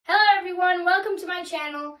everyone, welcome to my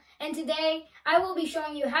channel, and today I will be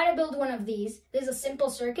showing you how to build one of these. This is a simple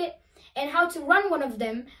circuit, and how to run one of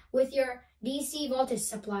them with your DC voltage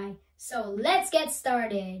supply. So let's get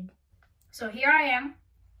started. So here I am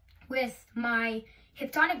with my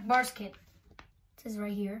Hyptonic bars kit. This is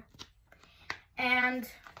right here. And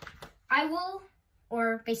I will,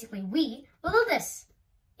 or basically we, will do this.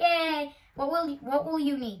 Yay! What will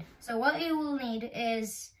you need? So what you will need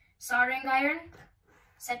is soldering iron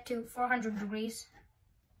set to 400 degrees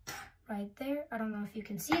right there. I don't know if you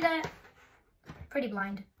can see that. Pretty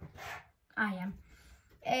blind. I am.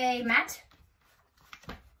 A mat.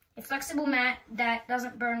 A flexible mat that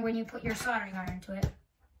doesn't burn when you put your soldering iron to it.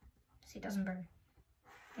 See, it doesn't burn.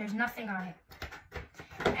 There's nothing on it.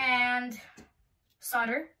 And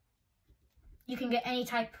solder. You can get any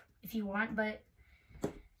type if you want, but...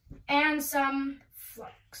 And some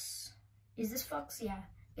flux. Is this flux? Yeah.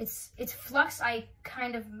 It's flux. I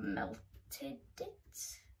kind of melted it.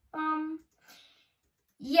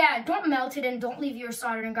 Yeah, don't melt it and don't leave your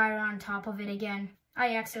soldering iron on top of it again.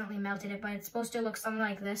 I accidentally melted it, but it's supposed to look something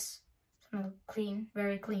like this. Something clean,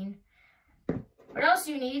 very clean. What else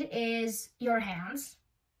you need is your hands.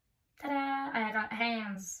 Ta-da! I got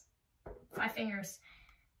hands. 5 fingers.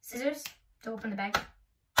 Scissors to open the bag.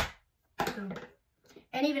 Boom.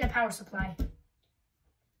 And even a power supply.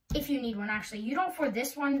 If you need one, actually. You don't for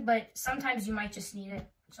this one, but sometimes you might just need it.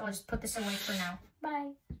 So I'll just put this away for now.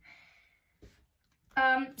 Bye.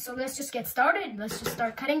 So let's just get started. Let's just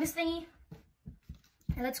start cutting this thingy.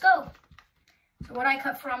 And let's go. So what I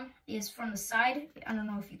cut from is from the side. I don't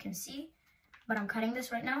know if you can see, but I'm cutting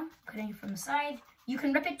this right now. I'm cutting it from the side. You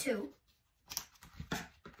can rip it too.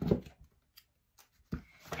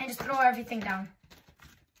 And just throw everything down.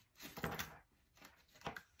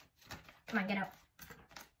 Come on, get out.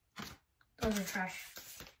 Those are trash.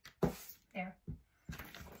 There.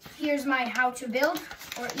 Here's my how to build,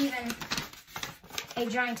 or even a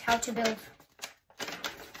giant how to build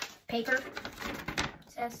paper. It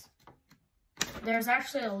says there's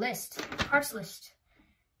actually a list, parts list.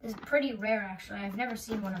 This is pretty rare actually. I've never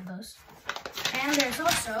seen one of those. And there's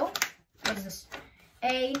also, what is this?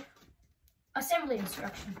 A assembly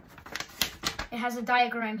instruction. It has a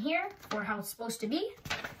diagram here for how it's supposed to be,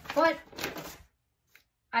 but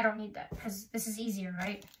I don't need that because this is easier,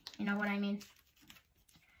 right? You know what I mean?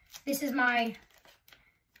 This is my,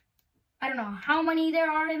 I don't know how many there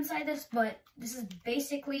are inside this, but this is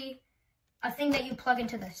basically a thing that you plug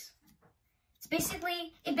into this.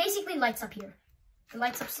 It basically lights up here. It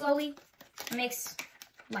lights up slowly, it makes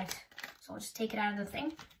light. So I'll just take it out of the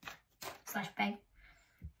thing, / bag.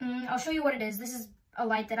 I'll show you what it is. This is a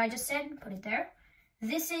light that I just said, put it there.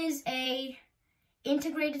 This is a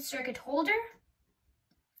integrated circuit holder.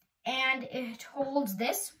 And it holds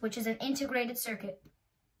this, which is an integrated circuit.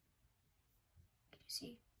 Can you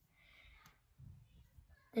see?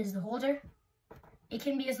 This is the holder. It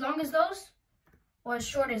can be as long as those, or as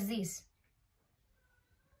short as these.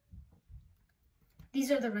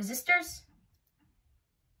 These are the resistors.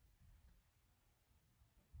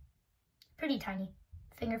 Pretty tiny.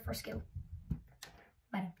 Finger for skill.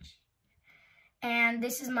 And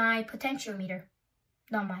this is my potentiometer.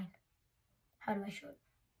 Not mine. How do I show it?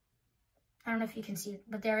 I don't know if you can see it,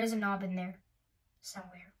 but there is a knob in there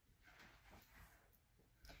somewhere.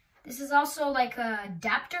 This is also like a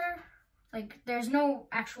adapter. Like there's no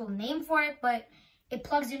actual name for it, but it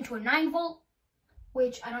plugs into a 9-volt,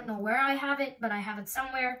 which I don't know where I have it, but I have it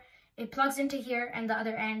somewhere. It plugs into here, and the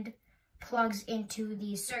other end plugs into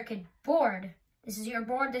the circuit board. This is your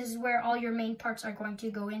board. This is where all your main parts are going to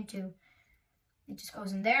go into. It just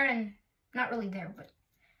goes in there, and not really there, but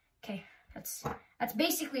okay. That's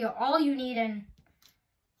basically all you need, and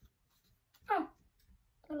oh,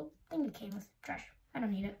 little thing that came with trash. I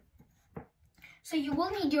don't need it. So you will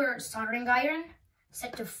need your soldering iron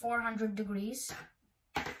set to 400 degrees,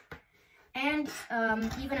 and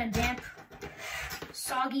even a damp,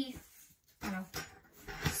 soggy,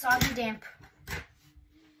 damp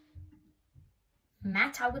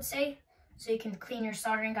mat, I would say, so you can clean your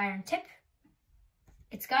soldering iron tip.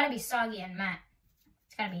 It's gotta be soggy and matte.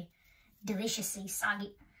 It's gotta be deliciously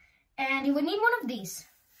soggy. And you would need one of these.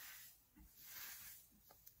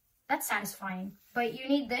 That's satisfying. But you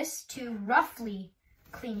need this to roughly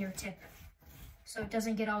clean your tip so it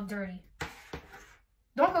doesn't get all dirty.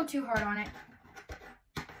 Don't go too hard on it.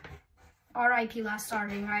 RIP last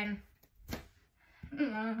soldering iron.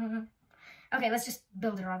 Okay, let's just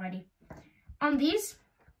build it already. On these,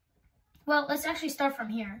 well, let's actually start from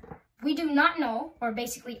here. We do not know, or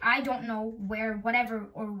basically I don't know where whatever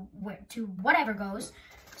goes.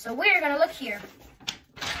 So we're gonna look here.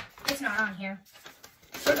 It's not on here.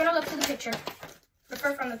 So we're gonna look to the picture.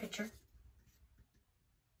 Refer from the picture.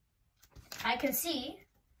 I can see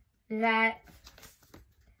that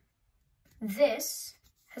this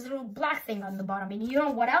has a little black thing on the bottom. And you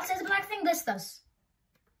know what else has a black thing? This does.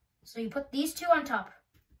 So you put these two on top.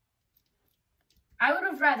 I would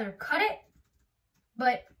have rather cut it,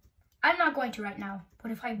 but I'm not going to right now.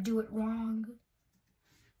 What if I do it wrong?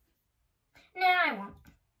 Nah, I won't.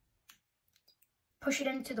 Push it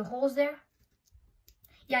into the holes there.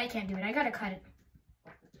 Yeah, I can't do it. I gotta cut it.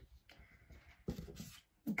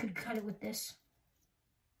 You could cut it with this.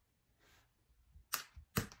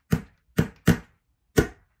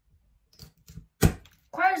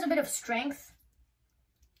 Requires a bit of strength.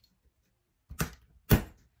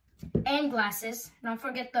 And glasses. Don't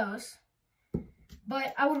forget those.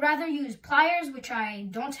 But I would rather use pliers, which I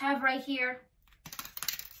don't have right here.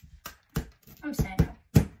 I'm sad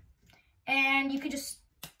now. And you could just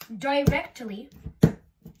directly,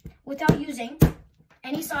 without using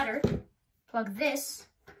any solder, plug this.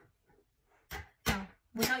 No,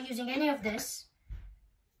 without using any of this,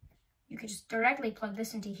 you could just directly plug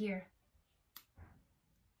this into here.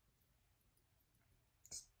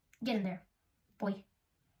 Get in there, boy.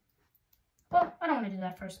 Well, I don't want to do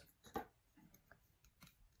that first.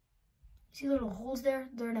 See the little holes there?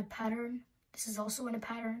 They're in a pattern. This is also in a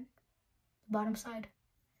pattern. The bottom side.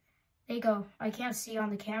 There you go. I can't see on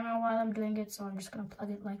the camera while I'm doing it, so I'm just going to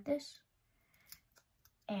plug it like this.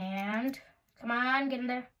 And, come on, get in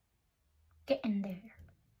there. Get in there.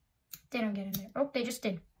 They don't get in there. Oh, they just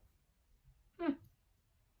did.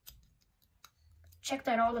 Check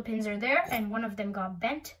that all the pins are there, and one of them got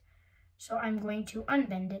bent. So I'm going to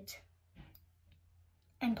unbend it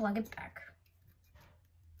and plug it back.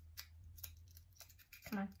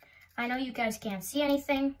 Come on. I know you guys can't see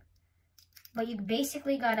anything, but you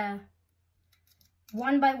basically gotta,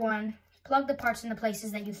 one by one, plug the parts in the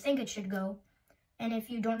places that you think it should go. And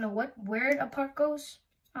if you don't know where a part goes,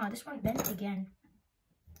 this one bent again.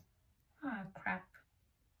 Crap.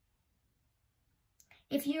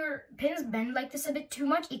 If your pins bend like this a bit too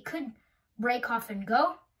much, it could break off and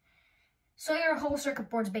go. So your whole circuit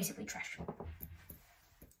board's basically trash.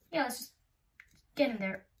 Yeah, let's just get in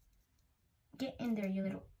there. Get in there, you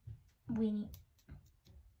little weenie.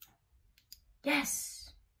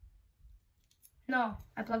 Yes! No,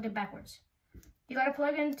 I plugged it backwards. You gotta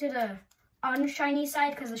plug into the unshiny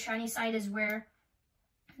side, because the shiny side is where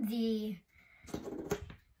the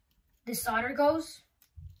solder goes.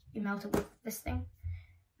 You melt it with this thing.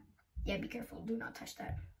 Yeah, be careful. Do not touch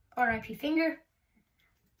that. RIP finger.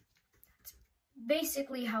 That's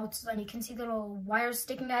basically how it's done. You can see little wires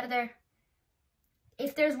sticking out of there.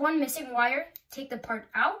 If there's one missing wire, take the part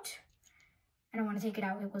out. I don't want to take it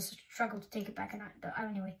out. It was a struggle to take it back in.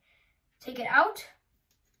 Anyway, take it out,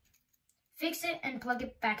 fix it, and plug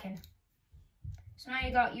it back in. So now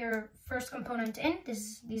you got your first component in.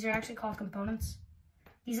 These are actually called components.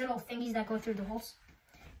 These little thingies that go through the holes.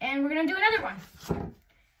 And we're going to do another one.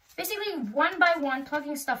 Basically, one by one,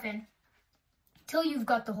 plugging stuff in till you've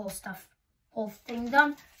got the whole thing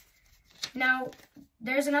done. Now,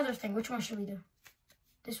 there's another thing. Which one should we do?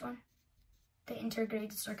 This one? The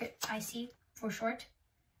integrated circuit IC for short.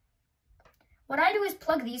 What I do is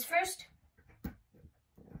plug these first.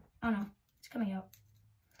 Oh no, it's coming out.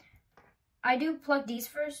 I do plug these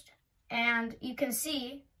first, and you can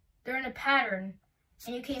see they're in a pattern.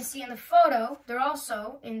 And you can see in the photo, they're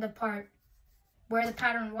also in the part where the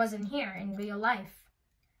pattern was in here, in real life.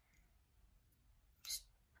 Just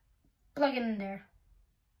plug it in there.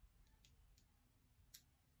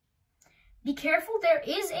 Be careful, there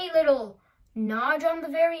is a little notch on the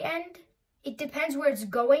very end. It depends where it's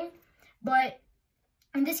going, but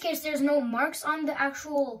in this case, there's no marks on the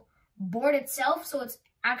actual board itself, so it's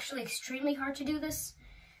actually extremely hard to do this.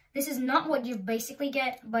 This is not what you basically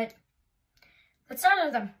get, but let's solder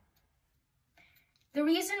them. The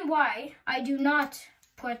reason why I do not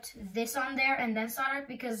put this on there and then solder it,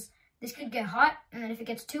 because this could get hot, and then if it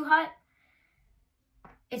gets too hot,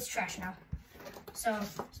 it's trash now. So,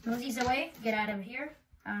 smooth these away, get out of here.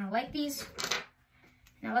 I don't like these.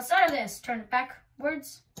 Now let's solder this. Turn it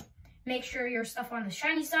backwards. Make sure your stuff on the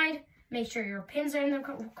shiny side. Make sure your pins are in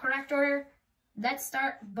the correct order. Let's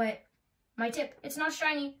start, but my tip, it's not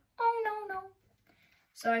shiny. Oh, no.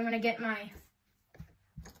 So I'm gonna get my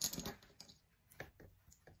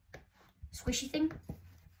squishy thing.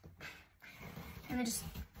 And then just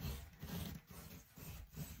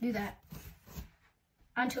do that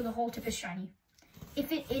until the whole tip is shiny.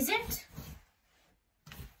 If it isn't,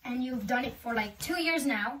 and you've done it for like 2 years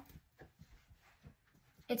now,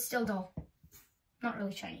 it's still dull. Not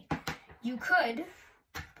really shiny. You could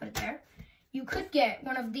put it there. you could get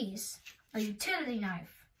one of these, a utility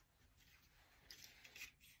knife,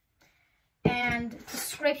 and to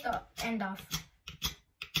scrape the end off.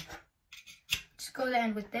 Just go to the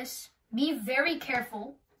end with this. Be very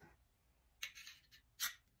careful.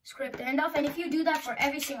 Scrape the end off, and if you do that for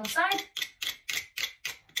every single side,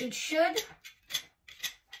 it should,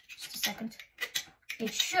 just a second,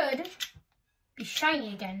 it should be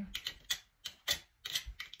shiny again.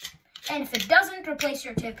 And if it doesn't, replace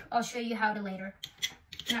your tip. I'll show you how to later.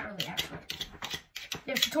 Not really, actually.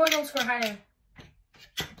 There's tutorials for how to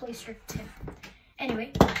replace your tip.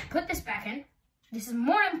 Anyway, put this back in. This is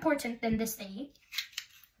more important than this thingy.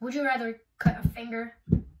 Would you rather cut a finger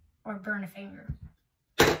or burn a finger?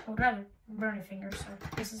 I would rather burn a finger, so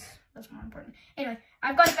that's more important. Anyway,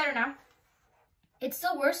 I've got it better now. It's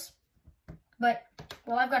still worse, but,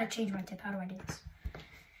 well, I've got to change my tip. How do I do this?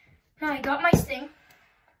 Now, I got my sting.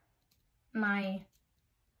 My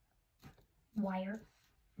wire,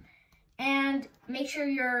 and make sure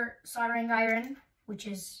your soldering iron, which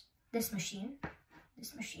is this machine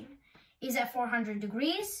is at 400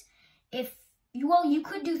 degrees. If you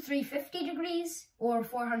could do 350 degrees or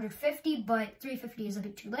 450, but 350 is a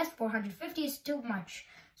bit too less. 450 is too much,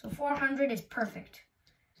 so 400 is perfect.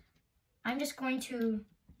 I'm just going to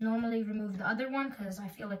normally remove the other one because I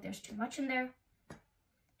feel like there's too much in there,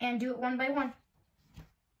 and do it one by one.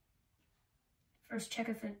 First, check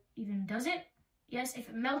if it even does it. Yes, if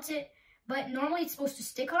it melts it. But normally it's supposed to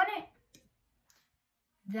stick on it.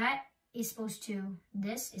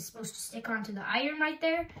 This is supposed to stick onto the iron right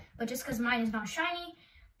there. But just because mine is not shiny,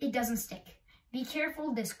 it doesn't stick. Be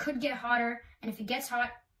careful, this could get hotter. And if it gets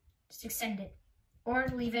hot, just extend it. Or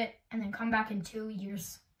leave it and then come back in 2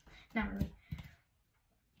 years. Not really.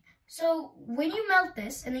 So when you melt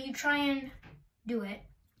this and then you try and do it,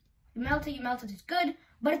 you melt it, it's good.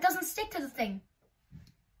 But it doesn't stick to the thing.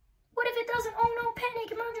 What if it doesn't? Oh no,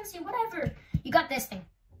 panic, emergency, whatever. You got this thing,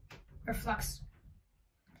 or flux.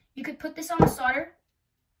 You could put this on the solder.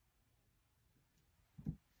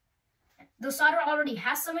 The solder already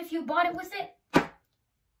has some if you bought it with it,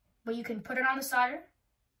 but you can put it on the solder.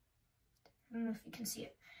 I don't know if you can see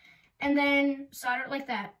it. And then solder it like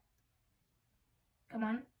that. Come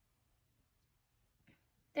on.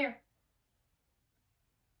 There.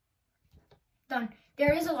 Done.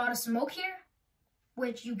 There is a lot of smoke here,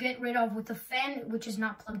 which you get rid of with the fan, which is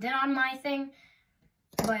not plugged in on my thing.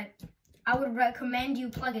 But I would recommend you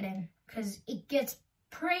plug it in because it gets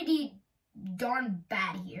pretty darn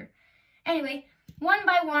bad here. Anyway, one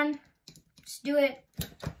by one, just do it.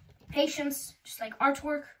 Patience, just like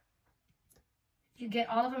artwork. If you get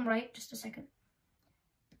all of them right, just a second.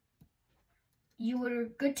 You were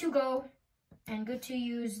good to go and good to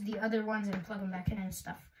use the other ones and plug them back in and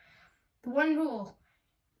stuff. The one rule.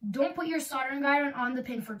 Don't put your soldering iron on the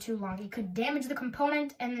pin for too long. It could damage the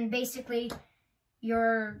component, and then basically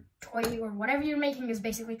your toy or whatever you're making is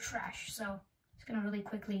basically trash. So it's gonna really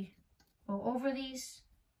quickly go over these.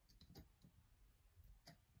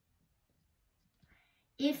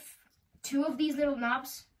 If 2 of these little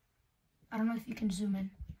knobs, I don't know if you can zoom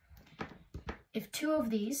in. If 2 of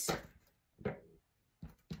these,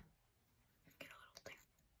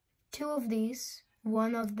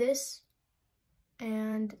 one of this,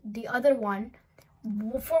 and the other one,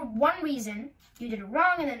 for one reason, you did it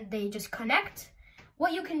wrong and then they just connect.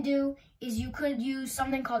 What you can do is you could use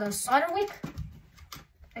something called a solder wick.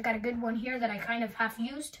 I got a good one here that I kind of half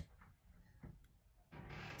used.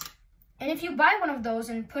 And if you buy one of those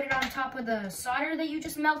and put it on top of the solder that you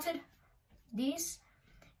just melted, these,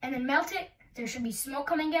 and then melt it, there should be smoke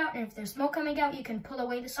coming out. And if there's smoke coming out, you can pull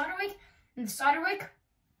away the solder wick, and the solder wick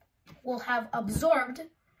will have absorbed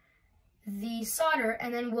the solder,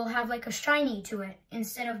 and then we'll have like a shiny to it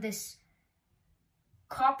instead of this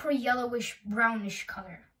copper yellowish brownish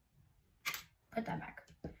color. Put that back.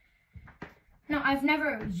 Now, I've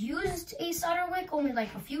never used a solder wick, only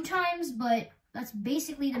like a few times, but that's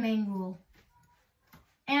basically the main rule.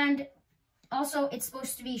 And also, it's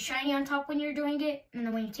supposed to be shiny on top when you're doing it, and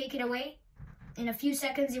then when you take it away, in a few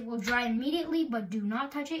seconds it will dry immediately, but do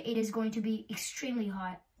not touch it. It is going to be extremely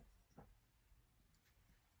hot.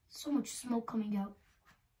 So much smoke coming out.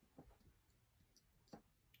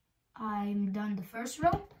 I'm done the first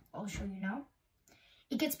row. I'll show you now.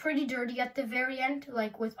 It gets pretty dirty at the very end,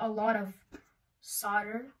 like with a lot of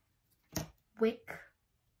solder, wick,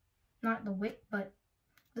 not the wick, but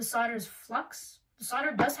the solder's flux. The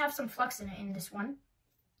solder does have some flux in it in this one.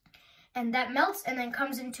 And that melts and then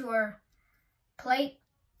comes into our plate,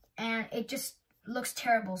 and it just looks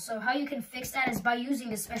terrible. So how you can fix that is by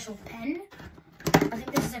using a special pen. I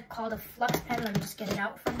think this is called a flux pen. Let me just get it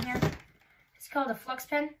out from here. It's called a flux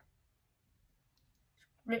pen.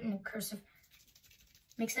 written in cursive.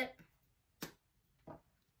 Mix it.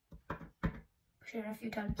 Push it in a few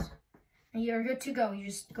times. And you're good to go. You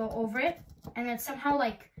just go over it. And then somehow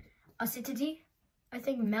like acidity, I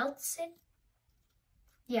think, melts it.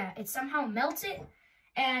 Yeah, it somehow melts it.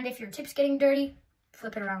 And if your tip's getting dirty,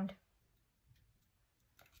 flip it around.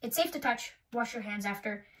 It's safe to touch. Wash your hands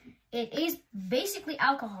after. It is basically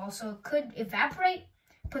alcohol, so it could evaporate.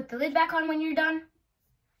 Put the lid back on when you're done.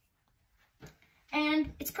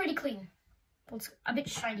 And it's pretty clean. Well, it's a bit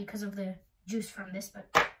shiny because of the juice from this,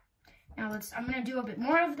 but now I'm gonna do a bit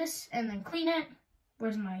more of this and then clean it.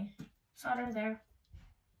 Where's my solder? There.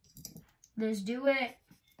 Let's do it.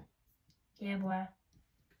 Yeah, boy.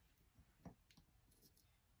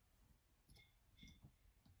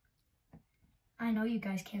 I know you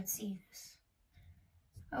guys can't see this.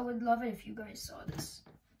 I would love it if you guys saw this.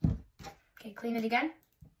 Okay, clean it again.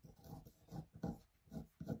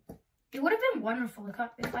 It would have been wonderful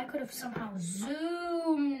if I could have somehow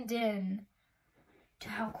zoomed in to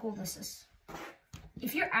how cool this is.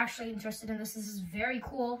 If you're actually interested in this, this is very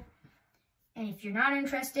cool. And if you're not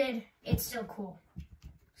interested, it's still cool.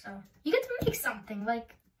 So you get to make something,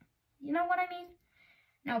 like, you know what I mean?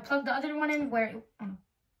 Now plug the other one in where it, oh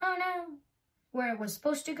no, where it was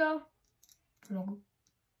supposed to go.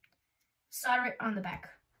 Solder it on the back.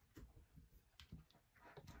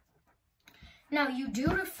 Now you do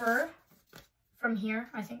refer from here.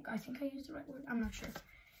 I think I used the right word. I'm not sure.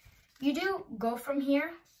 You do go from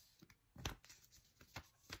here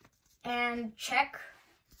and check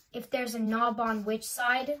if there's a knob on which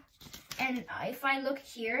side. And if I look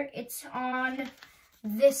here, it's on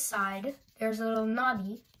this side. There's a little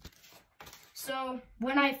knobby. So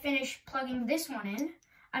when I finish plugging this one in,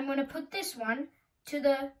 I'm going to put this one to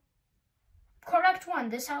the correct one.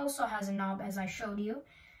 This also has a knob, as I showed you,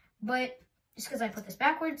 but just because I put this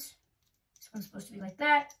backwards, this one's supposed to be like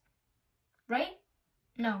that, right?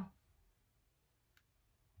 No.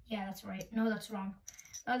 Yeah, that's right. No, that's wrong.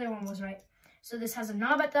 The other one was right. So this has a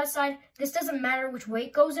knob at that side. This doesn't matter which way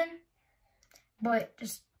it goes in, but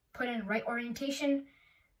just put in right orientation.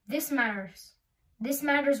 This matters. This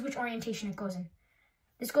matters which orientation it goes in.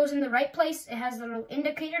 This goes in the right place. It has a little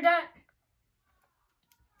indicator dot.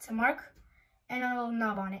 It's a mark. And a little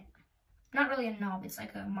knob on it. Not really a knob, it's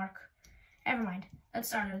like a mark. Never mind. Let's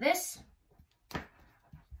start with this.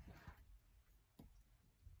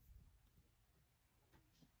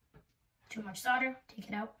 Too much solder, take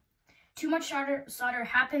it out. Too much solder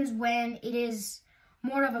happens when it is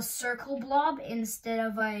more of a circle blob instead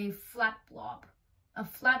of a flat blob. A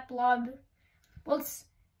flat blob, well,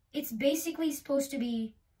 it's basically supposed to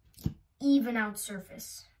be even out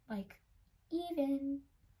surface. Like, even.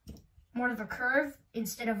 More of a curve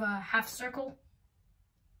instead of a half circle.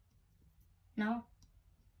 No?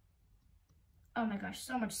 Oh my gosh,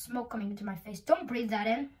 so much smoke coming into my face. Don't breathe that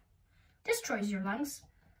in. Destroys your lungs.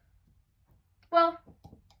 Well,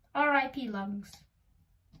 R.I.P. lungs.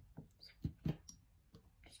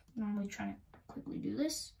 Just normally trying to quickly do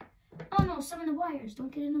this. Oh no, some of the wires.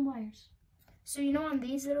 Don't get in the wires. So you know on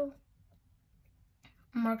these little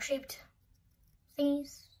mark-shaped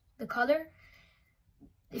thingies, the color,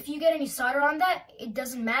 if you get any solder on that, it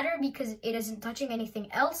doesn't matter because it isn't touching anything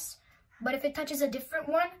else. But if it touches a different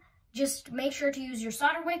one, just make sure to use your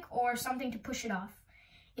solder wick or something to push it off.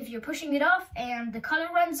 If you're pushing it off and the color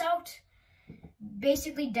runs out,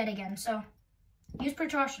 basically dead again. So use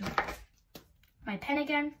precaution. My pen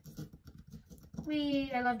again.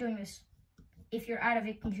 I love doing this. If you're out of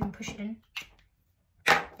it, you can push it in.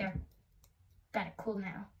 There. Got it cool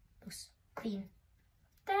now. Looks clean.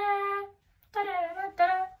 Ta-da!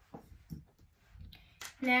 Ta-da-da-da-da.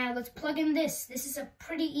 Now let's plug in this. This is a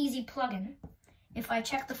pretty easy plug-in. If I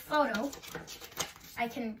check the photo, I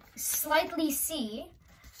can slightly see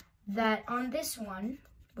that on this one,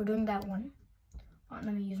 we're doing that one. Oh,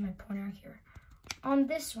 let me use my pointer here. On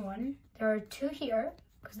this one, there are two here,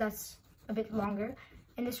 because that's a bit longer,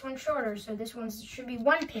 and this one's shorter, so this one should be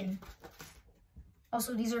one pin.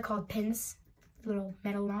 Also, these are called pins, little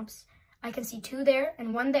metal knobs. I can see two there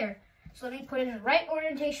and one there. So let me put it in the right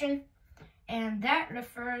orientation, and that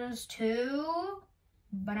refers to,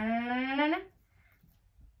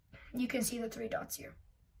 you can see the 3 dots here.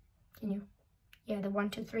 Can you? Yeah, the 1,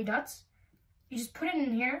 2, 3 dots. You just put it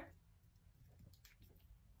in here.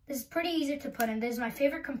 This is pretty easy to put in. This is my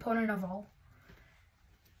favorite component of all.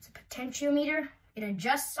 It's a potentiometer. It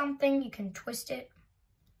adjusts something. You can twist it.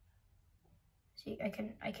 See, I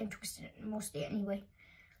can twist it mostly anyway.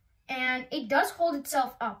 And it does hold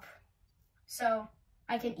itself up. So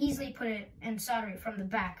I can easily put it and solder it from the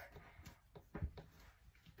back.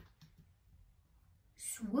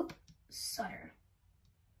 Swoop, solder.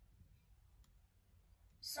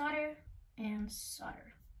 solder and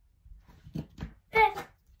solder. Eh.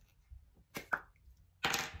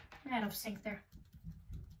 Out of sync there.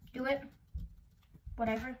 Do it.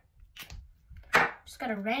 Whatever. Just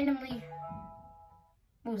gotta randomly.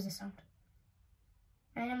 What was the sound?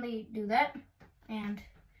 Randomly do that, and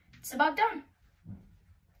it's about done.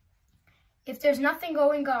 If there's nothing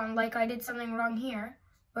going on, like I did something wrong here,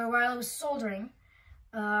 or while I was soldering,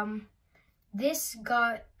 this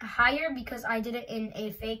got higher because I did it in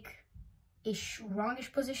a fake-ish,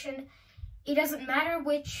 wrongish position. It doesn't matter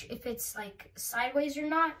which, if it's like sideways or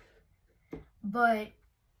not, but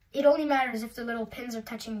it only matters if the little pins are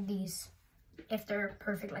touching these, if they're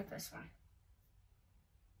perfect like this one.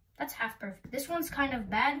 That's half perfect. This one's kind of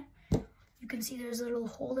bad. You can see there's a little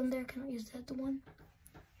hole in there. Can I use that the one?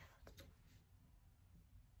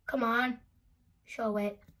 Come on, show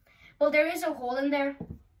it. Well, there is a hole in there,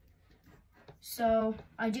 so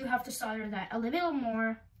I do have to solder that a little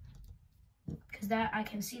more, because that I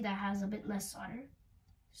can see that has a bit less solder.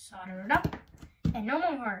 Solder it up, and no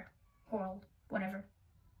more hole, whatever.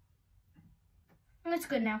 And that's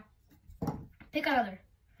good now. Pick another.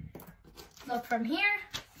 Look from here,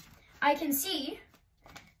 I can see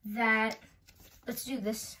that, let's do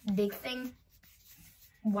this big thing,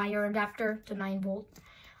 wire adapter to 9 volt.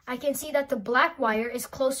 I can see that the black wire is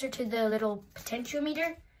closer to the little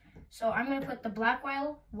potentiometer. So I'm going to put the black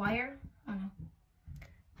wire, I'm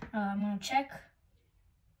going to check.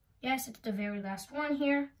 Yes, it's the very last one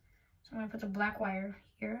here. So I'm going to put the black wire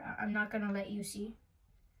here. I'm not going to let you see.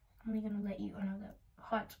 I'm only going to let you, the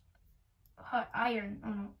hot iron,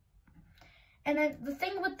 And then the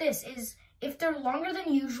thing with this is, if they're longer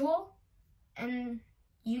than usual, and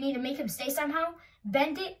you need to make them stay somehow,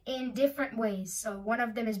 bend it in different ways. So one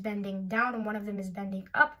of them is bending down and one of them is bending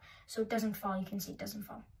up, so it doesn't fall. You can see it doesn't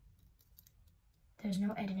fall. There's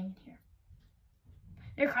no editing here.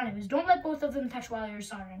 There kind of is. Don't let both of them touch while you're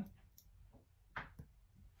soldering.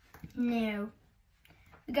 No.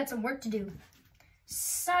 We got some work to do.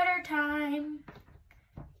 Solder time.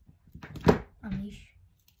 Unleash.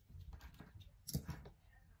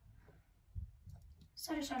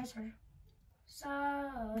 Solder, solder, solder.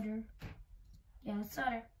 Solder. Yeah, let's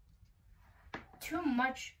solder. Too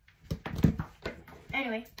much.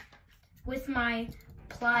 Anyway, with my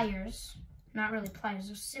pliers, not really pliers,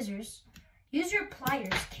 they're scissors. Use your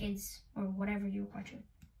pliers, kids, or whatever you're watching.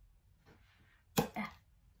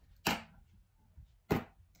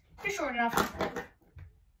 They're short enough.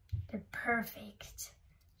 They're perfect.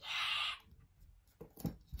 Yeah.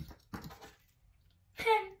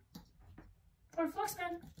 Pen. For flux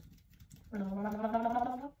pen.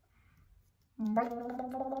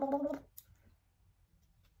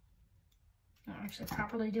 I'll actually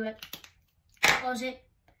properly do it. Close it.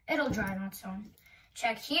 It'll dry on its own.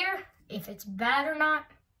 Check here if it's bad or not.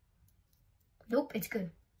 Nope, it's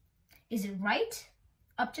good. Is it right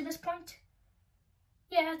up to this point?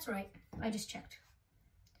 Yeah, that's right. I just checked.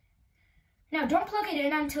 Now, don't plug it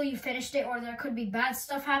in until you finished it, or there could be bad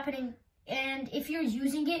stuff happening. And if you're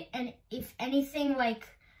using it, and if anything, like,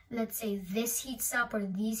 let's say this heats up or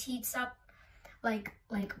these heats up, like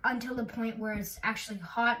until the point where it's actually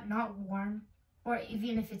hot, not warm, or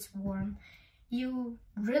even if it's warm, you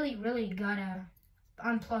really, really gotta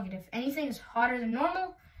unplug it. If anything is hotter than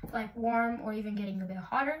normal, like warm or even getting a bit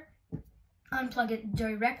hotter, unplug it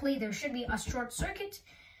directly. There should be a short circuit,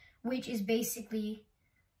 which is basically,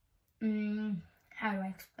 how do I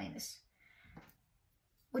explain this?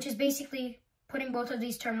 Which is basically putting both of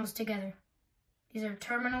these terminals together. These are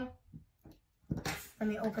terminal. Let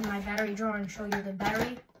me open my battery drawer and show you the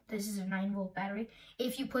battery. This is a 9-volt battery.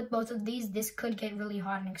 If you put both of these, this could get really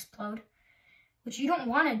hot and explode, which you don't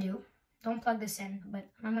want to do. Don't plug this in, but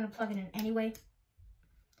I'm going to plug it in anyway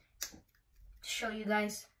to show you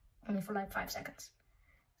guys, only for like 5 seconds.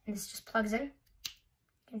 And this just plugs in.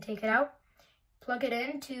 You can take it out. Plug it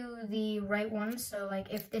into the right one. So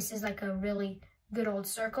like if this is like a really good old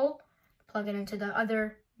circle, plug it into the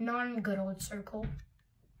other non-good old circle.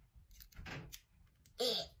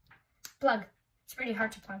 Plug. It's pretty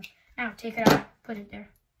hard to plug. Now take it out, put it there.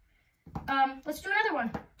 Let's do another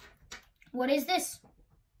one. What is this?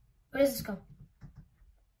 Where does this go?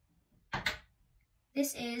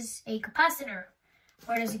 This is a capacitor.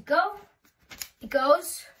 Where does it go? It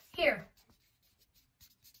goes here.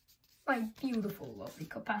 My beautiful, lovely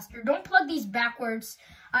capacitor. Don't plug these backwards.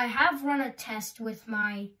 I have run a test with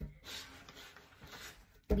my,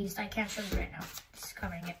 at least I can't show you right now. It's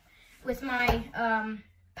covering it. With my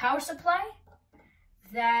power supply,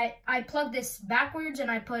 that I plugged this backwards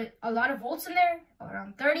and I put a lot of volts in there,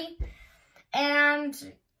 around 30.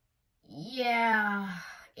 And yeah,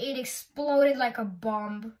 it exploded like a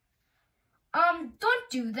bomb. Don't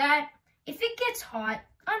do that. If it gets hot,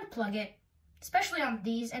 unplug it, especially on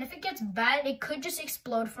these. And if it gets bad, it could just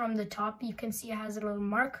explode from the top. You can see it has a little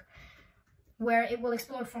mark where it will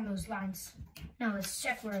explode from those lines. Now let's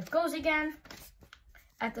check where it goes again.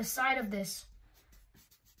 At the side of this.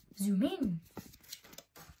 Zoom in.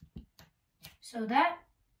 So that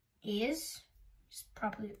is, just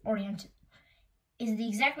properly oriented, is the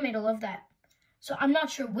exact middle of that. So I'm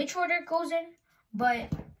not sure which order it goes in,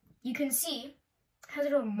 but you can see it has a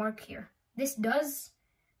little mark here. This does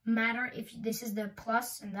matter if this is the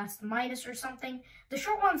plus and that's the minus or something. The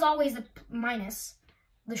short one's always the minus.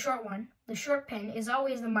 The short one, the short pin is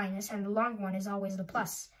always the minus, and the long one is always the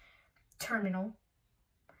plus terminal.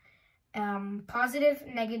 Positive,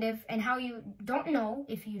 negative, and how you don't know,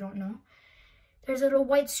 if you don't know, there's a little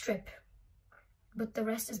white strip, but the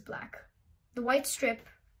rest is black. The white strip,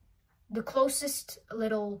 the closest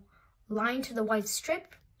little line to the white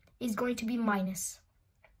strip is going to be minus.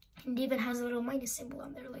 And it even has a little minus symbol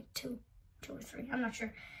on there, like two or three, I'm not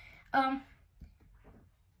sure.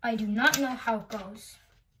 I do not know how it goes.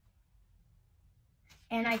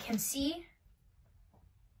 And I can see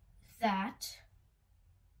that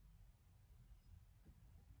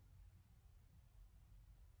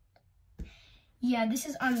yeah, this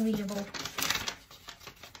is unreadable.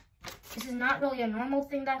 This is not really a normal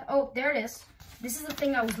thing that, oh, there it is. This is the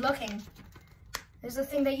thing I was looking. This is the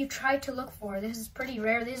thing that you try to look for. This is pretty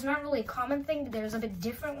rare. This is not really a common thing. There's a bit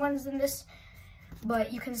different ones than this.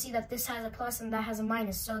 But you can see that this has a plus and that has a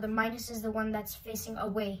minus. So the minus is the one that's facing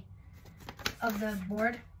away of the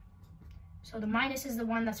board. So the minus is the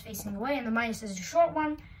one that's facing away, and the minus is the short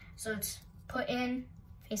one. So it's put in,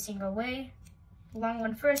 facing away, the long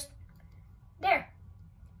one first. There.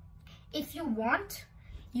 If you want,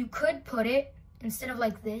 you could put it, instead of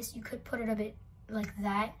like this, you could put it a bit like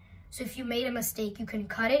that. So if you made a mistake, you can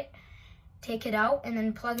cut it, take it out, and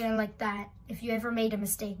then plug it in like that if you ever made a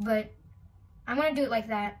mistake. But I'm going to do it like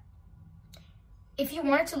that. If you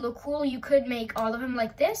want it to look cool, you could make all of them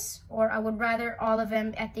like this, or I would rather all of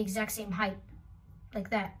them at the exact same height,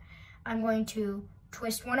 like that. I'm going to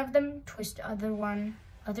twist one of them, twist the other one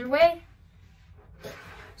other way,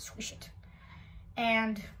 swish it,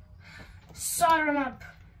 and solder them up.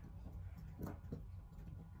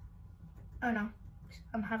 Oh no,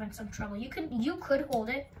 I'm having some trouble. You could hold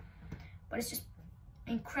it, but it's just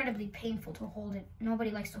incredibly painful to hold it.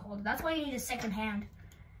 Nobody likes to hold it. That's why you need a second hand.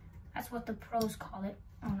 That's what the pros call it.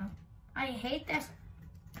 Oh no, I hate this.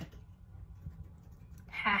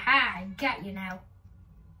 Haha, I got you now.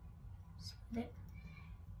 Smooth it.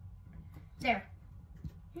 There.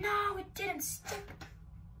 No, it didn't stick.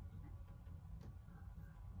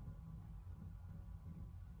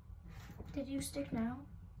 Did you stick now?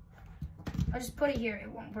 I'll just put it here, it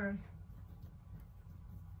won't burn.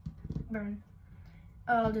 Burn.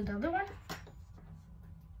 I'll do the other one.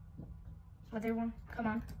 Other one, come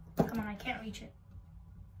on. Come on, I can't reach it.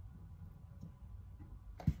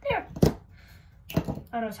 There.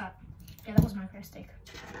 Oh no, it's hot. Yeah, that was my mistake.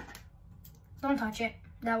 Don't touch it.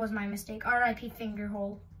 That was my mistake. R.I.P. finger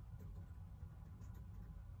hole.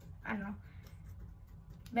 I don't know.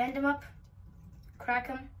 Bend them up. Crack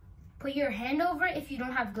them. Put your hand over it if you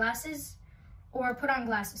don't have glasses. Or put on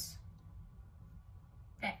glasses.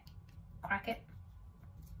 There. Crack it.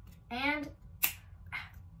 And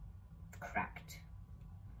cracked.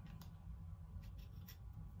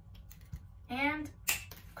 And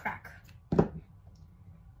crack.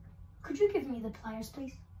 Could you give me the pliers,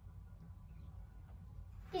 please?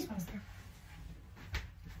 These ones there.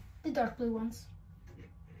 The dark blue ones.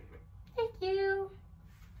 Thank you.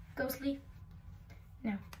 Ghostly.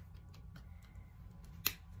 No.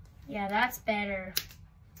 Yeah, that's better.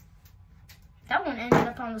 That one ended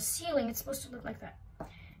up on the ceiling. It's supposed to look like that.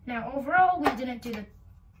 Now, overall, we didn't do the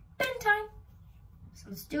bend time. So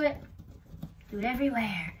let's do it. Do it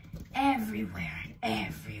everywhere. Everywhere and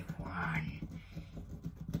everyone.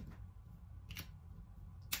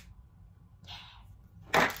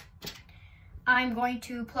 Yeah. I'm going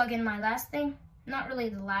to plug in my last thing. Not really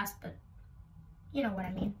the last, but you know what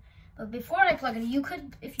I mean. But before I plug it in, you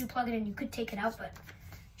could, if you plug it in, you could take it out, but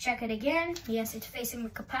check it again. Yes, it's facing the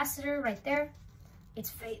capacitor right there.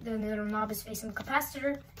 It's the little knob is facing the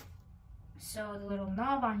capacitor. So the little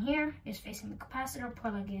knob on here is facing the capacitor.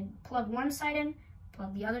 Plug one side in,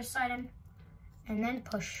 plug the other side in, and then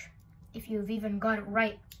push. If you've even got it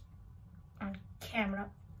right on camera.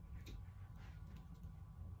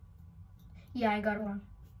 Yeah, I got it wrong.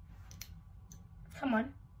 Come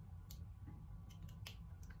on.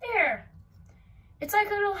 There. It's like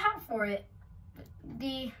a little hat for it.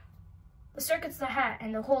 The circuit's the hat,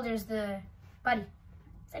 and the holder's the body.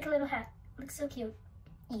 It's like a little hat. Looks so cute.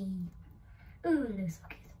 Ooh, it looks so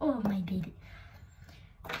cute. Oh, my baby.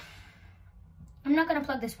 I'm not gonna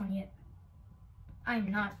plug this one yet. I'm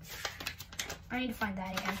not. I need to find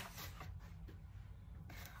that again.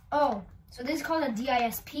 Oh, so this is called a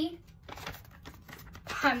DISP.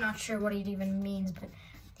 I'm not sure what it even means, but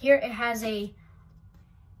here it has a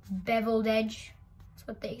beveled edge. That's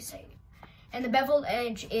what they say. And the beveled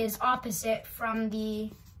edge is opposite from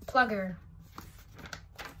the plugger.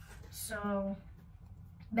 So,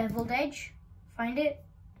 beveled edge, find it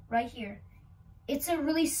right here. It's a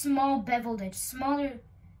really small beveled edge, smaller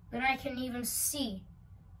than I can even see.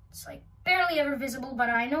 It's like barely ever visible, but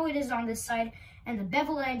I know it is on this side, and the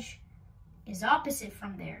bevel edge is opposite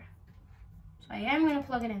from there. So I am going to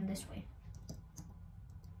plug it in this way.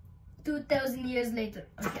 2,000 years later.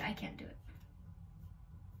 Okay, I can't do it.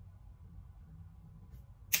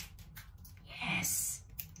 Yes.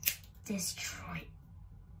 Destroy.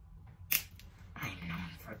 I'm known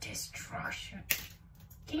for destruction.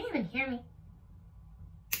 Can you even hear me?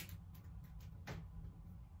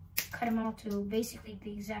 Cut them all to basically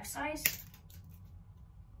the exact size.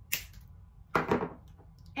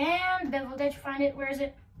 And beveled edge, find it. Where is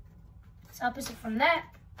it? It's opposite from that.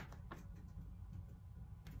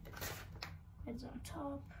 It's on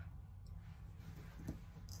top.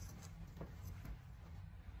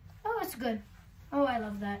 Oh, it's good. Oh, I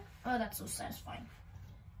love that. Oh, that's so satisfying.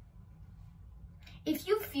 If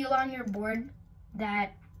you feel on your board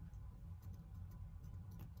that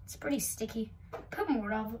it's pretty sticky, put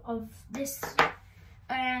more of this.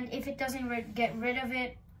 And if it doesn't get rid of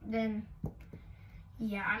it, then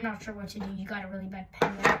yeah, I'm not sure what to do. You got a really bad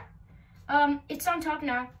pen there. It's on top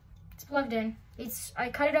now. It's plugged in. I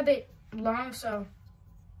cut it a bit long, so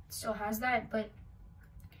it still has that, but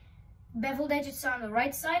beveled edge, it's on the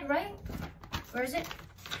right side, right? Where is it?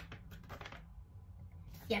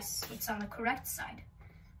 Yes, it's on the correct side.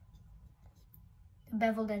 The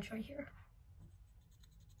beveled edge right here.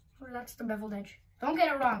 Oh, that's the beveled edge. Don't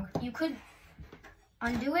get it wrong. You could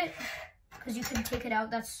undo it, because you can take it out.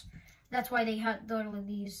 That's why they had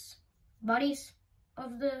these bodies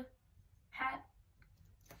of the hat.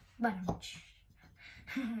 But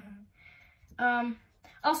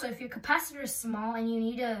also, if your capacitor is small and you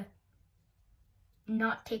need to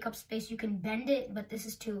not take up space, you can bend it, but this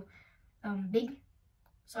is too big,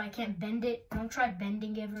 so I can't bend it. Don't try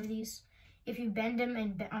bending ever these. If you bend them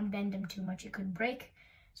and unbend them too much, it could break.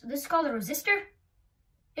 So this is called a resistor.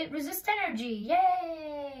 It resists energy.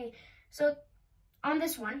 Yay! So on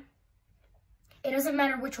this one, it doesn't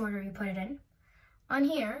matter which order you put it in. On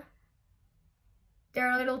here, there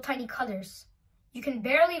are little tiny colors. You can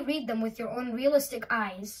barely read them with your own realistic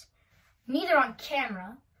eyes. Neither on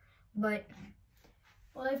camera, but,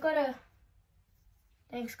 well, I've got a,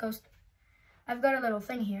 thanks, Ghost. I've got a little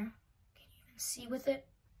thing here. Can you even see with it?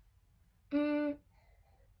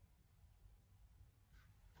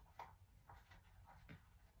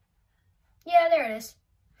 Yeah, there it is.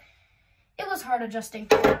 It was hard adjusting.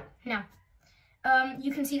 Now,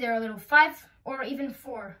 you can see there are little 5 or even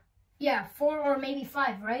 4. Yeah, 4 or maybe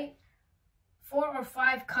 5, right? 4 or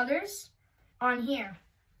 5 colors on here.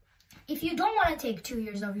 If you don't want to take 2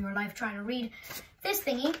 years of your life trying to read this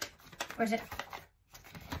thingy, where's it?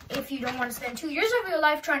 If you don't want to spend 2 years of your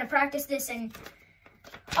life trying to practice this and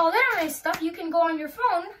all that nice stuff, you can go on your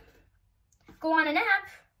phone, go on an app.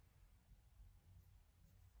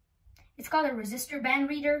 It's called a resistor band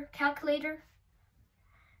reader calculator.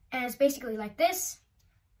 And it's basically like this.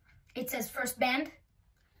 It says first band.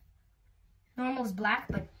 Normal is black,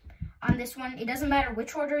 but on this one, it doesn't matter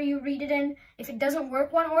which order you read it in. If it doesn't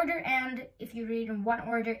work one order, and if you read in one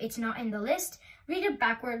order, it's not in the list, read it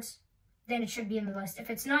backwards, then it should be in the list. If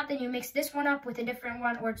it's not, then you mix this one up with a different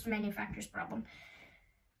one, or it's manufacturer's problem.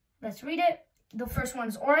 Let's read it. The first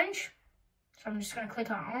one's orange. So I'm just going to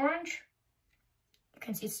click on orange. You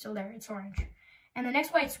can see it's still there. It's orange. And the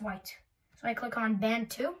next white's white. So I click on band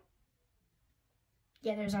 2.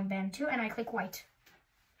 Yeah, there's on band 2. And I click white.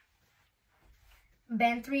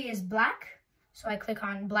 Band 3 is black. So I click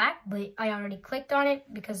on black. But I already clicked on it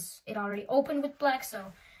because it already opened with black.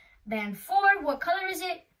 So band 4, what color is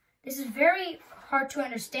it? This is very hard to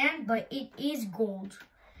understand, but it is gold.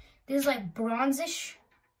 This is like bronzish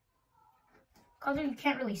color. You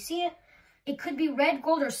can't really see it. It could be red,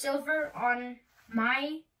 gold, or silver on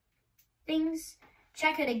my things.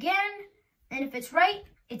 Check it again, and if it's right,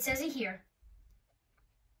 it says it here.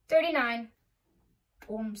 39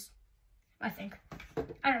 ohms, I think.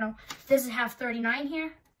 I don't know. Does it have 39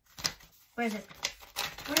 here? Where is it?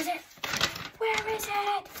 Where is it? Where is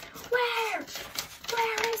it?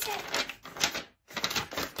 Where is it?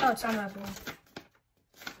 Oh, it's on that board.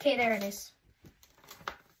 Okay, there it is.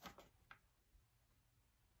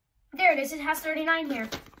 There it is. It has 39 here.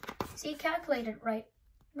 See, calculated right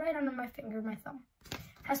under my finger, my thumb.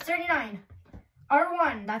 Has 39.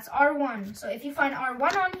 R1, that's R1. So if you find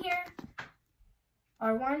R1 on here,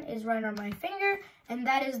 R1 is right on my finger, and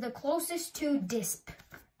that is the closest to this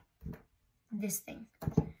thing.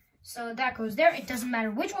 So that goes there. It doesn't matter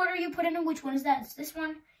which order you put in and which one is that. It's this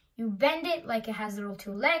one. You bend it like it has little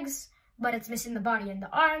 2 legs, but it's missing the body and the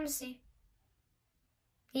arms. See?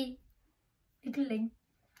 Little leg.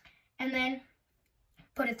 And then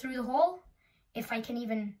put it through the hole. If I can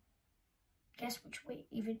even guess which way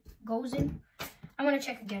even goes in. I'm going to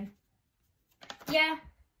check again. Yeah.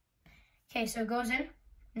 Okay, so it goes in.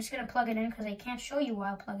 I'm just going to plug it in because I can't show you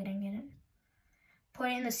while plugging it in.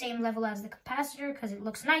 Put it in the same level as the capacitor because it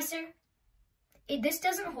looks nicer. This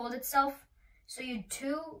doesn't hold itself, so you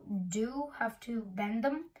do have to bend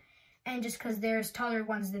them. And just because there's taller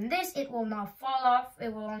ones than this, it will not fall off.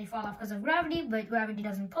 It will only fall off because of gravity, but gravity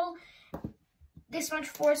doesn't pull this much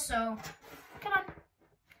force, so come on.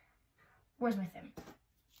 Where's my thing?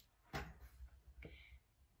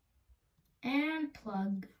 And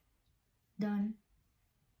plug. Done.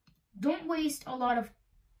 Don't waste a lot of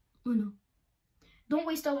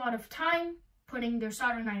time putting your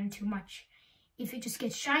soldering iron too much. If it just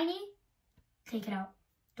gets shiny, take it out.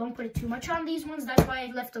 Don't put it too much on these ones. That's why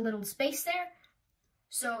I left a little space there,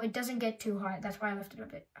 so it doesn't get too hot. That's why I left it a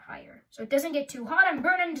bit higher, so it doesn't get too hot and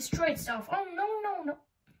burn and destroy itself. Oh, no.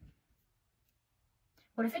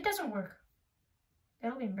 What if it doesn't work?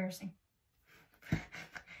 That'll be embarrassing.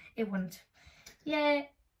 It wouldn't. Yeah.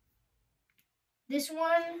 This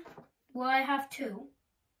one, well, I have 2.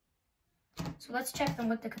 So let's check them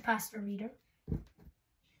with the capacitor reader.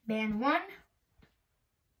 Band 1.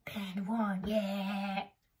 Band 1, yeah.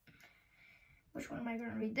 Which one am I going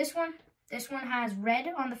to read? This one. This one has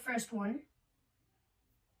red on the first one.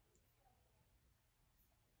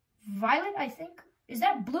 Violet, I think. Is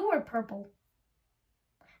that blue or purple?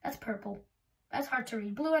 That's purple. That's hard to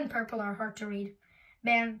read. Blue and purple are hard to read.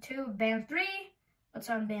 Band 2, band 3. What's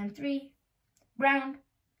on band 3? Brown.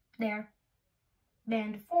 There.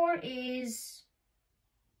 Band 4 is...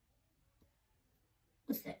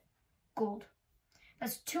 what's that? Gold.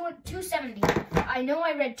 That's 270. I know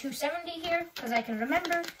I read 270 here because I can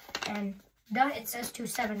remember, and duh, it says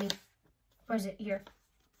 270. Where is it? Here.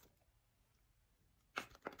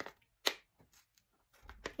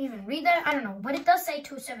 Even read that? I don't know, but it does say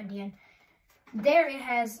 270, and there it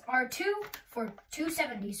has R2 for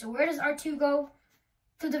 270. So where does R2 go?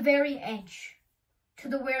 To the very edge, to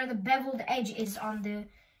where the beveled edge is on the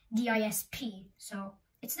DISP. So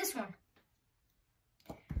it's this one.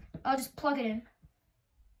 I'll just plug it in.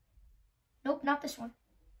 Nope, not this one.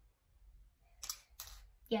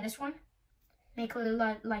 Yeah, this one. Make it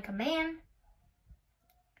look like a man.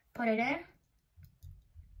 Put it in.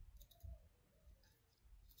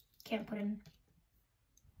 Can't put it in.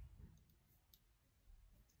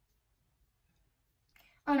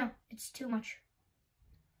 Oh no, it's too much.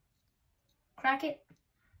 Crack it.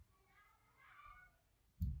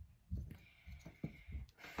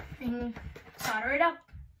 And solder it up.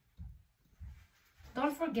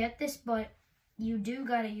 Don't forget this, but you do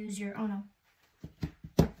gotta use your, oh no.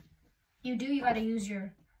 You gotta use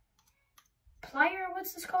your plier,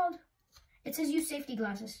 what's this called? It says use safety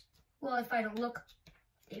glasses. Well, if I don't look,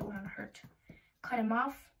 it won't hurt. Cut them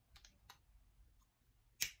off.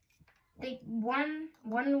 One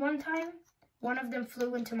time, one of them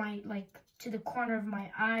flew into my, to the corner of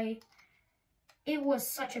my eye. It was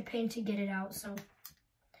such a pain to get it out, so.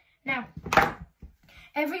 Now,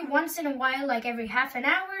 every once in a while, like every half an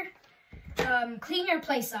hour, clean your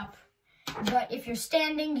place up. But if you're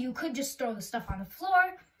standing, you could just throw the stuff on the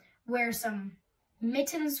floor. Wear some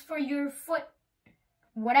mittens for your foot,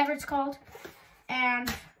 whatever it's called.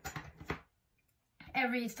 And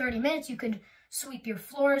every 30 minutes, you could sweep your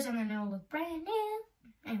floors and then it'll look brand new.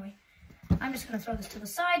 Anyway, I'm just going to throw this to the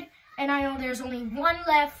side. And I know there's only one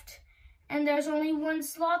left. And there's only one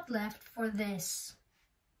slot left for this.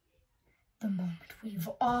 The moment we've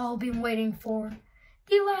all been waiting for.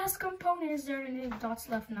 The last component. Is there any dots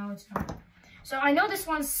left? No, it's not. So I know this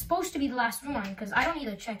one's supposed to be the last one because I don't need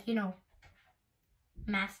to check, you know,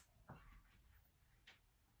 math.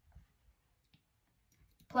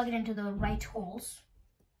 Plug it into the right holes.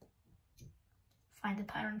 Find the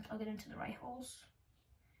pattern, plug it into the right holes.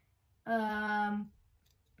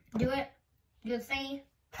 Do it. Do the thingy.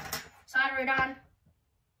 Solder it on.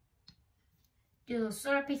 Do the little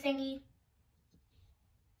syrupy thingy.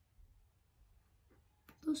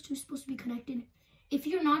 Those two are supposed to be connected. If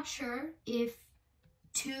you're not sure if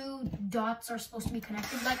two dots are supposed to be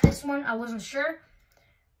connected like this one. I wasn't sure.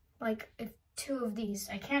 Like if two of these,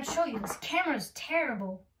 I can't show you. This camera is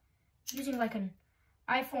terrible. Using like an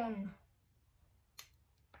iPhone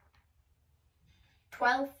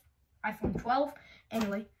 12.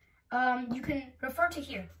 Anyway, you can refer to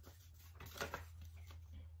here.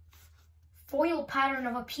 Foil pattern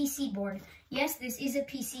of a PC board. Yes, this is a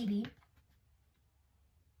PCB.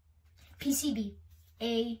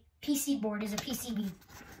 A PC board is a PCB.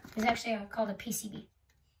 It's actually called a PCB.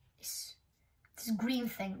 This green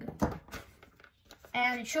thing.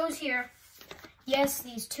 And it shows here, yes,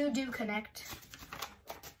 these two do connect.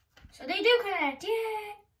 So they do connect,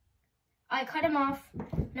 yay! I cut them off.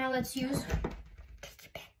 Now let's use,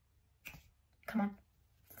 come on,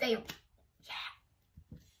 fail.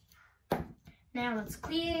 Yeah. Now let's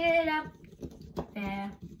clean it up.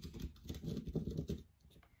 There.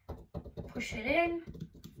 Push it in.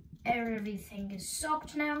 Everything is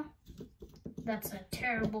soaked now. That's a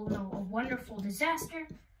terrible, no, a wonderful disaster.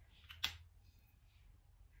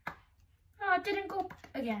 Oh, it didn't go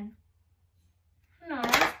again. No,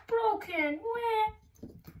 it's broken.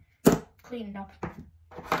 Wah. Clean it up.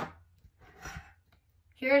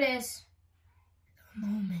 Here it is. The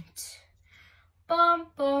moment. Bum,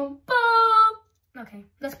 bum, bum. Okay,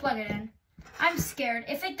 let's plug it in. I'm scared.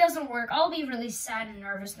 If it doesn't work, I'll be really sad and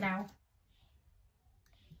nervous now.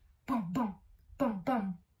 Boom, boom, boom,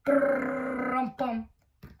 boom, bum, bum,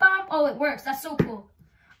 bum. Oh, it works. That's so cool.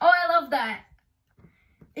 Oh, I love that.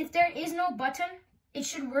 If there is no button, it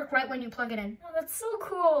should work right when you plug it in. Oh, that's so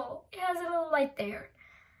cool. It has a little light there.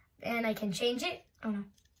 And I can change it. Oh, no.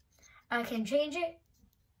 I can change it.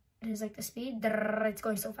 There's like the speed. It's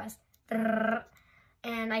going so fast.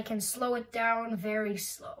 And I can slow it down very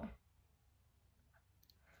slow.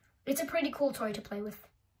 It's a pretty cool toy to play with.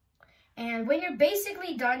 And when you're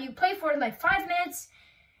basically done, you play for like 5 minutes,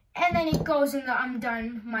 and then it goes in the I'm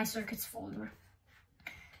done my circuits folder.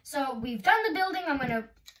 So we've done the building. I'm gonna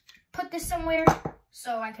put this somewhere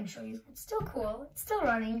so I can show you. It's still cool. It's still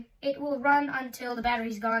running. It will run until the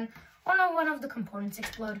battery's gone or no, one of the components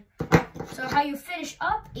explode. So how you finish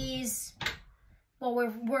up is, well,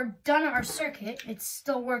 we're done our circuit. It's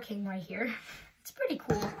still working right here. It's pretty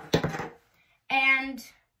cool. And,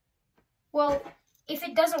 well, if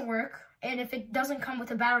it doesn't work, and if it doesn't come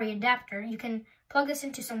with a battery adapter, you can plug this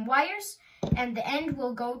into some wires, and the end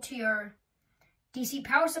will go to your DC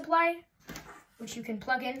power supply, which you can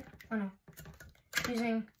plug in, oh no,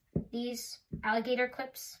 using these alligator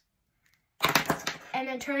clips, and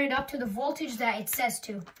then turn it up to the voltage that it says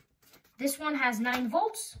to. This one has 9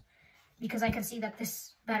 volts, because I can see that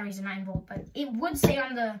this battery is a 9 volt, but it would say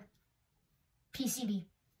on the PCB,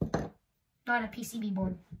 not a PCB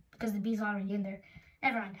board, because the B is already in there.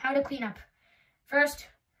 Never mind. How to clean up. First,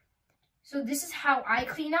 so this is how I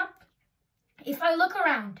clean up. If I look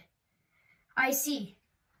around, I see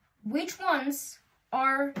which ones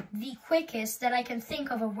are the quickest that I can think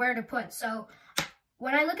of where to put. So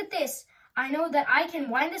when I look at this, I know that I can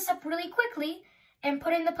wind this up really quickly and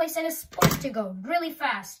put it in the place that it's supposed to go really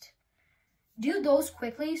fast. Do those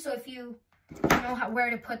quickly. So if you know where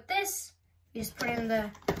to put this, you just put it in the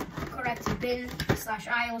correct bin /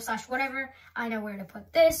 aisle / whatever. I know where to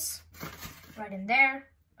put this right in there.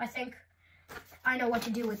 I think I know what to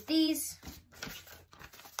do with these.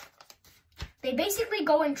 They basically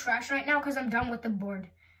go in trash right now because I'm done with the board.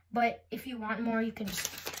 But if you want more, you can just,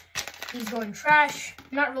 these go in trash.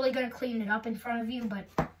 I'm not really going to clean it up in front of you, but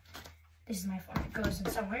this is my phone. It goes in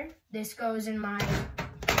somewhere. This goes in my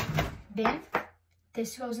bin.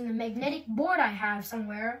 This goes in the magnetic board I have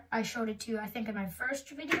somewhere. I showed it to you, I think, in my first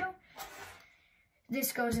video.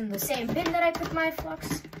 This goes in the same bin that I put my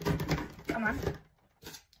flux. Come on.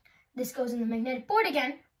 This goes in the magnetic board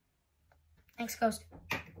again. Thanks, Ghost.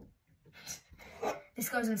 This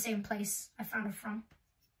goes in the same place I found it from.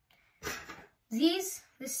 This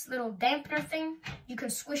little dampener thing, you can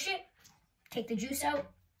squish it, take the juice out,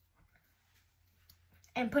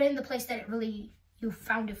 and put it in the place that you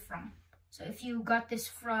found it from. So if you got this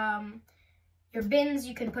from your bins,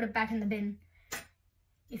 you can put it back in the bin.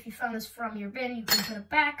 If you found this from your bin, you can put it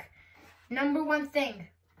back. Number one thing.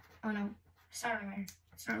 Oh no, soldering iron.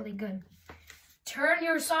 It's not really good. Turn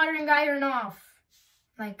your soldering iron off.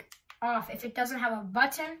 Like, off. If it doesn't have a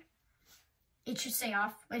button, it should say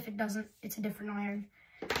off. If it doesn't, it's a different iron.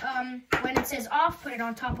 When it says off, put it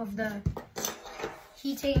on top of the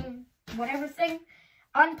heating whatever thing.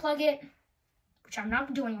 Unplug it, which I'm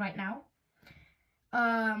not doing right now.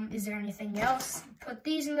 Is there anything else? Put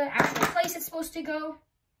these in the actual place it's supposed to go.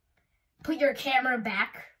 Put your camera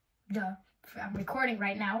back. Duh. I'm recording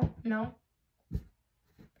right now. No.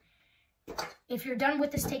 if you're done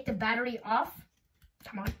with this, take the battery off.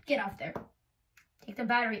 Come on, get off there. Take the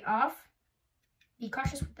battery off. Be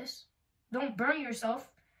cautious with this. Don't burn yourself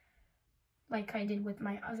like I did with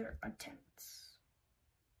my other attempts.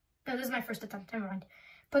 No, this is my first attempt, never mind.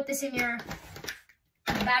 Put this in your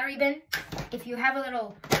battery bin. If you have a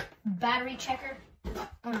little battery checker,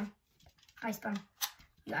 oh no, I spun.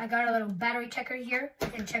 I got a little battery checker here. I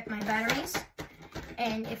can check my batteries.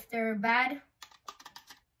 And if they're bad,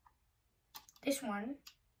 this one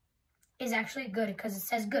is actually good because it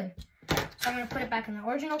says good. So I'm going to put it back in the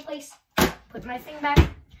original place, put my thing back.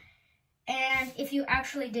 And if you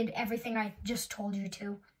actually did everything I just told you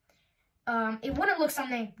to, it wouldn't look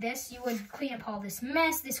something like this. You would clean up all this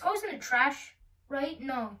mess. This goes in the trash, right?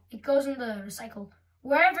 No, it goes in the recycle,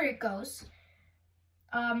 wherever it goes.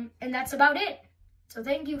 And that's about it. So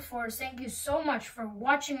thank you so much for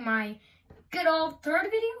watching my good old third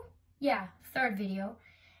video. Yeah, third video.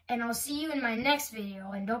 And I'll see you in my next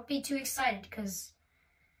video. And don't be too excited, because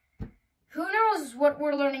who knows what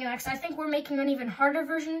we're learning next. I think we're making an even harder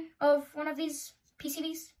version of one of these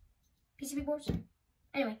PCB boards.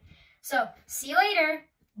 Anyway, so see you later.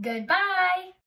 Goodbye.